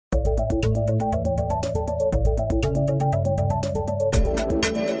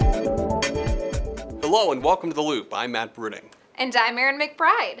Hello and welcome to The Loop. I'm Matt Bruning. And I'm Erin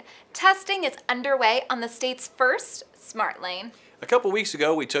McBride. Testing is underway on the state's first smart lane. A couple weeks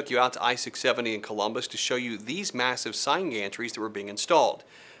ago, we took you out to I-670 in Columbus to show you these massive sign gantries that were being installed.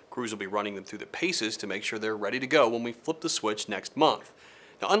 Crews will be running them through the paces to make sure they're ready to go when we flip the switch next month.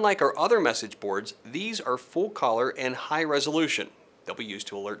 Now, unlike our other message boards, these are full color and high resolution. They'll be used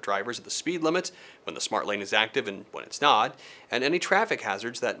to alert drivers of the speed limits, when the smart lane is active and when it's not, and any traffic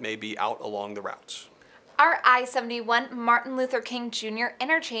hazards that may be out along the routes. Our I-71 Martin Luther King Jr.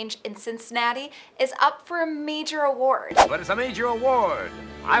 interchange in Cincinnati is up for a major award. But it's a major award.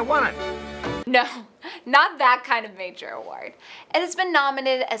 I won it. No, not that kind of major award. It has been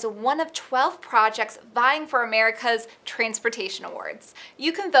nominated as one of 12 projects vying for America's Transportation Awards.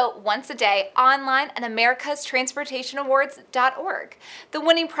 You can vote once a day online at americastransportationawards.org. The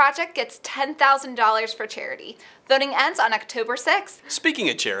winning project gets $10,000 for charity. Voting ends on October 6th. Speaking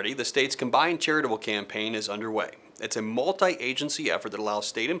of charity, the state's combined charitable campaign is underway. It's a multi-agency effort that allows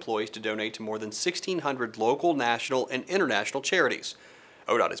state employees to donate to more than 1,600 local, national, and international charities.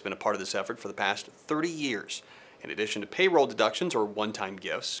 ODOT has been a part of this effort for the past 30 years. In addition to payroll deductions or one-time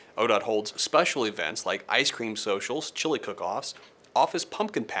gifts, ODOT holds special events like ice cream socials, chili cook-offs, office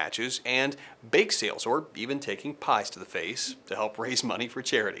pumpkin patches, and bake sales, or even taking pies to the face to help raise money for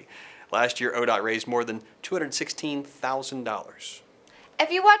charity. Last year, ODOT raised more than $216,000. If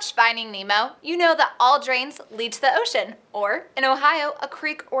you watched Finding Nemo, you know that all drains lead to the ocean, or, in Ohio, a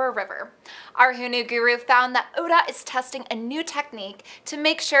creek or a river. Our Who Knew guru found that ODOT is testing a new technique to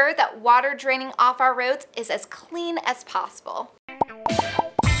make sure that water draining off our roads is as clean as possible.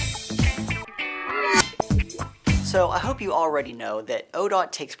 So I hope you already know that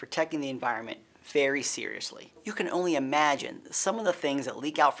ODOT takes protecting the environment very seriously. You can only imagine that some of the things that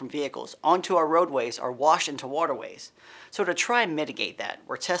leak out from vehicles onto our roadways are washed into waterways. So to try and mitigate that,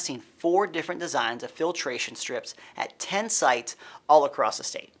 we're testing 4 different designs of filtration strips at 10 sites all across the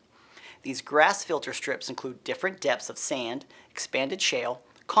state. These grass filter strips include different depths of sand, expanded shale,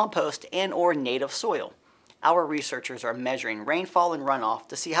 compost, and/or native soil. Our researchers are measuring rainfall and runoff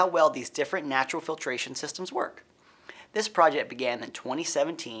to see how well these different natural filtration systems work. This project began in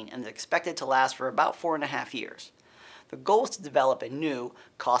 2017 and is expected to last for about 4.5 years. The goal is to develop a new,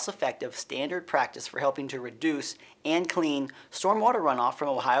 cost-effective standard practice for helping to reduce and clean stormwater runoff from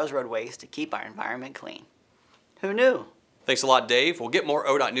Ohio's roadways to keep our environment clean. Who knew? Thanks a lot, Dave. We'll get more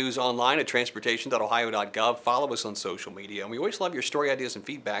ODOT news online at transportation.ohio.gov. Follow us on social media, and we always love your story ideas and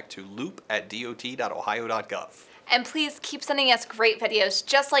feedback to loop@dot.ohio.gov. And please keep sending us great videos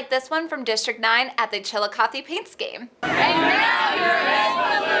just like this one from District 9 at the Chillicothe Paints game. And now you're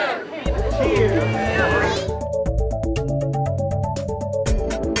in the loop! Cheers!